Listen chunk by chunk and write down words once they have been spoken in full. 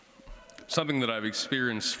something that I've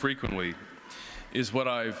experienced frequently is what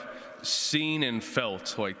I've seen and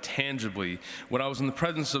felt, like tangibly, when I was in the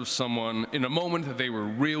presence of someone in a moment that they were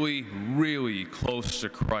really, really close to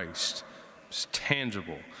Christ. It's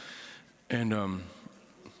tangible. And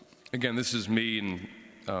again, this is me, and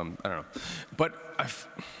I don't know. But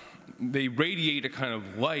they radiate a kind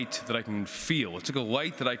of light that I can feel. It's like a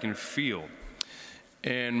light that I can feel.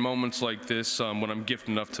 And moments like this, when I'm gifted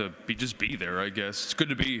enough to just be there, I guess. It's good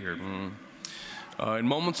to be here. In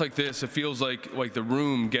moments like this, it feels like the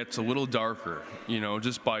room gets a little darker,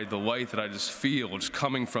 just by the light that I just feel just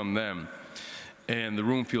coming from them. And the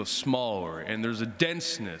room feels smaller, and there's a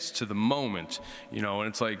denseness to the moment, and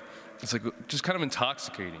it's like just kind of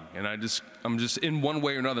intoxicating. And I'm just in one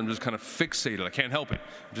way or another, I'm just kind of fixated. I can't help it.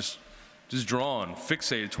 I'm just drawn,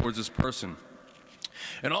 fixated towards this person.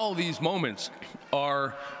 And all of these moments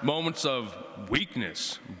are moments of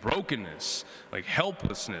weakness, brokenness, like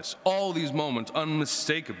helplessness. All these moments,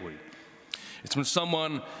 unmistakably. It's when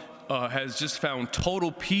someone has just found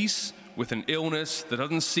total peace with an illness that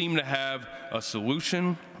doesn't seem to have a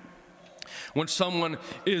solution. When someone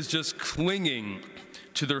is just clinging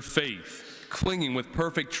to their faith, clinging with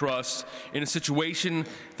perfect trust in a situation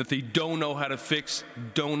that they don't know how to fix,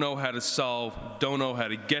 don't know how to solve, don't know how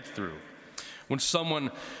to get through. When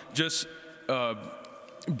someone just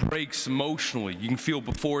breaks emotionally, you can feel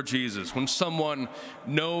before Jesus. When someone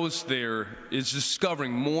knows is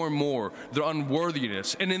discovering more and more their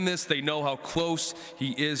unworthiness, and in this they know how close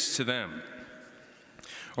he is to them.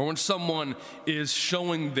 Or when someone is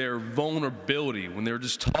showing their vulnerability, when they're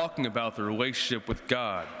just talking about their relationship with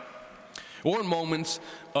God. Or in moments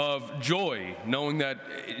of joy, knowing that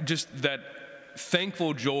that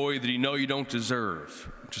thankful joy that you don't deserve.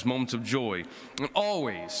 Just moments of joy. And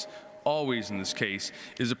always in this case,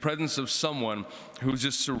 is the presence of someone who's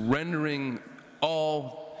just surrendering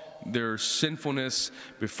all their sinfulness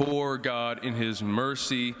before God in his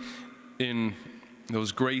mercy, in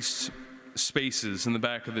those grace spaces in the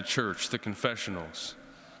back of the church, the confessionals.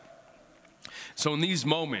 So in these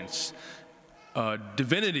moments,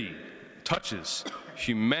 divinity touches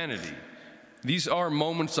humanity. These are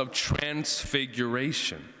moments of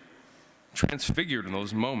transfiguration. Transfigured in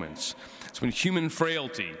those moments. It's when human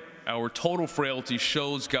frailty, our total frailty,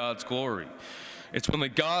 shows God's glory. It's when the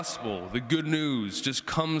gospel, the good news, just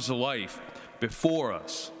comes to life before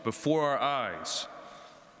us, before our eyes.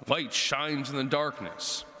 Light shines in the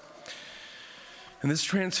darkness. And this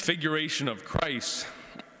transfiguration of Christ,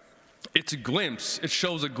 it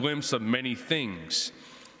shows a glimpse of many things.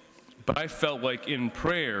 But I felt like in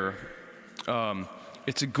prayer,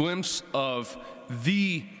 it's a glimpse of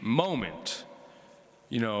the moment,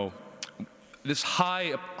 this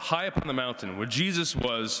high up on the mountain where Jesus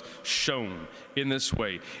was shown in this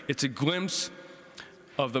way. It's a glimpse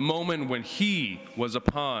of the moment when he was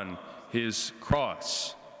upon his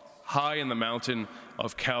cross, high in the mountain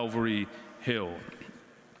of Calvary Hill.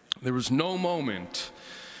 There was no moment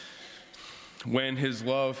when his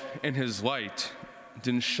love and his light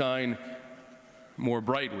didn't shine more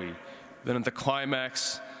brightly than at the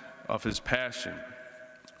climax of his passion,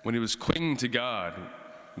 when he was clinging to God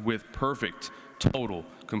with perfect, total,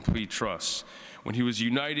 complete trust, when he was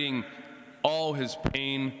uniting all his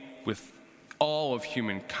pain with all of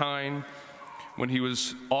humankind, when he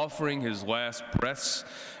was offering his last breaths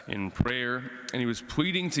in prayer, and he was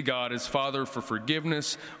pleading to God, his Father, for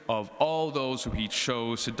forgiveness of all those who he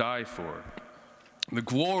chose to die for. The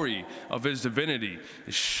glory of his divinity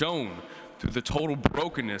is shown through the total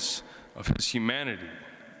brokenness of his humanity.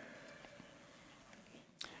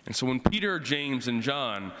 And so when Peter, James, and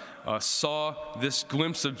John saw this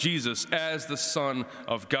glimpse of Jesus as the Son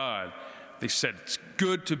of God, they said, it's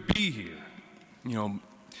good to be here.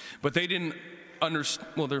 But they didn't understand.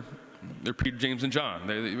 Well, they're Peter, James, and John.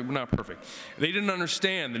 They were not perfect. They didn't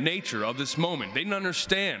understand the nature of this moment. They didn't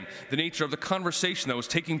understand the nature of the conversation that was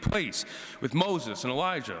taking place with Moses and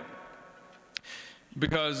Elijah.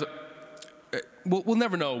 Because we'll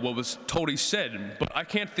never know what was totally said, but I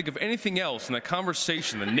can't think of anything else in that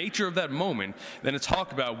conversation, the nature of that moment, than to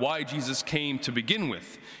talk about why Jesus came to begin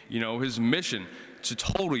with. His mission to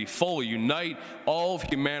totally, fully unite all of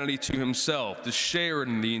humanity to himself, to share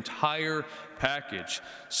in the entire package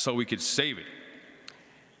so we could save it.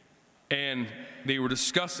 And they were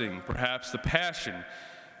discussing perhaps the passion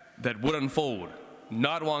that would unfold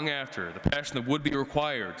not long after, the passion that would be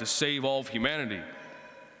required to save all of humanity.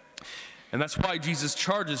 And that's why Jesus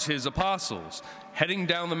charges his apostles, heading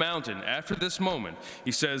down the mountain after this moment.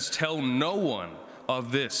 He says, tell no one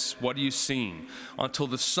of this, what you've seen, until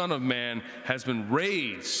the Son of Man has been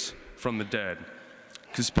raised from the dead.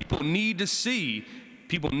 Because people need to see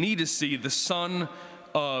People need to see the Son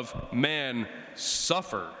of Man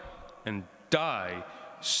suffer and die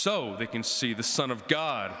so they can see the Son of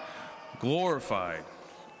God glorified.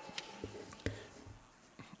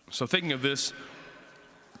 So thinking of this,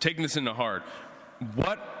 taking this into heart,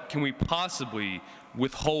 what can we possibly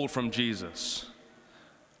withhold from Jesus?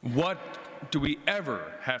 What do we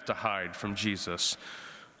ever have to hide from Jesus?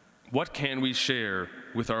 What can we share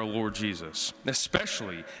with our Lord Jesus?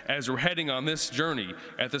 Especially as we're heading on this journey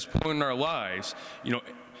at this point in our lives,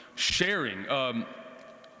 sharing,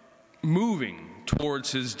 moving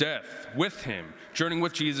towards his death with him, journeying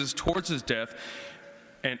with Jesus towards his death,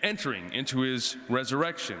 and entering into his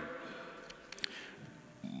resurrection.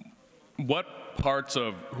 What parts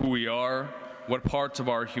of who we are, what parts of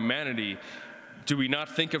our humanity do we not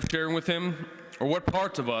think of sharing with him? Or what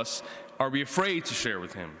parts of us are we afraid to share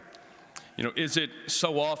with him? Is it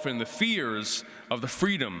so often the fears of the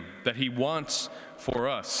freedom that he wants for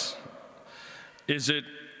us? Is it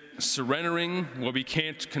surrendering what we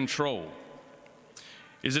can't control?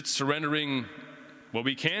 Is it surrendering what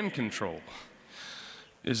we can control?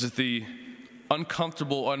 Is it the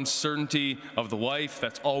uncomfortable uncertainty of the life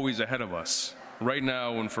that's always ahead of us, right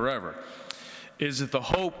now and forever? Is it the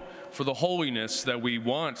hope for the holiness that we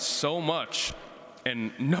want so much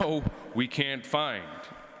and know we can't find?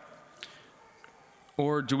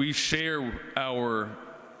 Or do we share our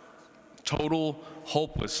total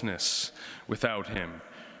hopelessness without him?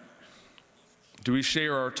 Do we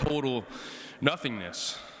share our total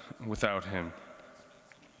nothingness without him?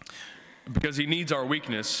 Because he needs our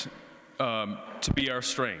weakness to be our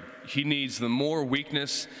strength. He needs the more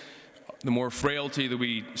weakness, the more frailty that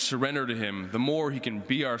we surrender to him, the more he can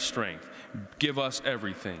be our strength, give us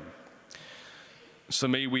everything. So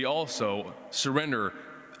may we also surrender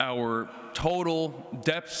our total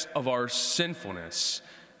depths of our sinfulness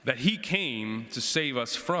that he came to save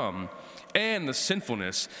us from, and the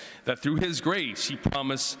sinfulness that through his grace he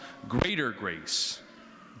promised greater grace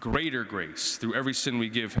through every sin we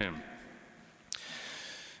give him.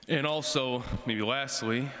 And also, maybe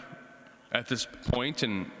lastly, at this point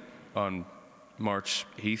on March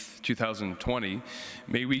 8th, 2020,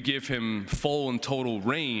 may we give him full and total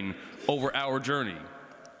reign over our journey,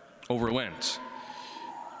 over Lent.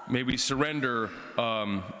 May we surrender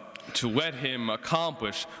to let him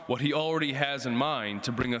accomplish what he already has in mind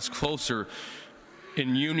to bring us closer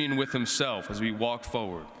in union with himself as we walk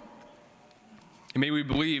forward. And may we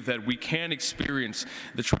believe that we can experience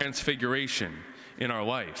the transfiguration in our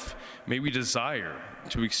life. May we desire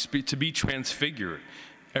to be transfigured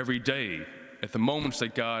every day at the moments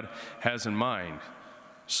that God has in mind,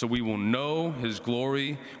 so we will know his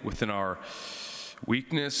glory within our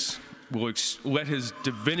weakness. We'll let his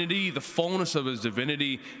divinity, the fullness of his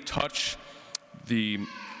divinity, touch the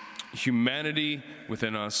humanity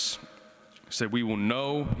within us, so that we will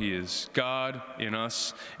know he is God in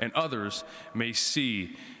us, and others may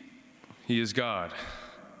see he is God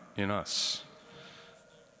in us.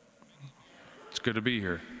 It's good to be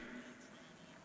here.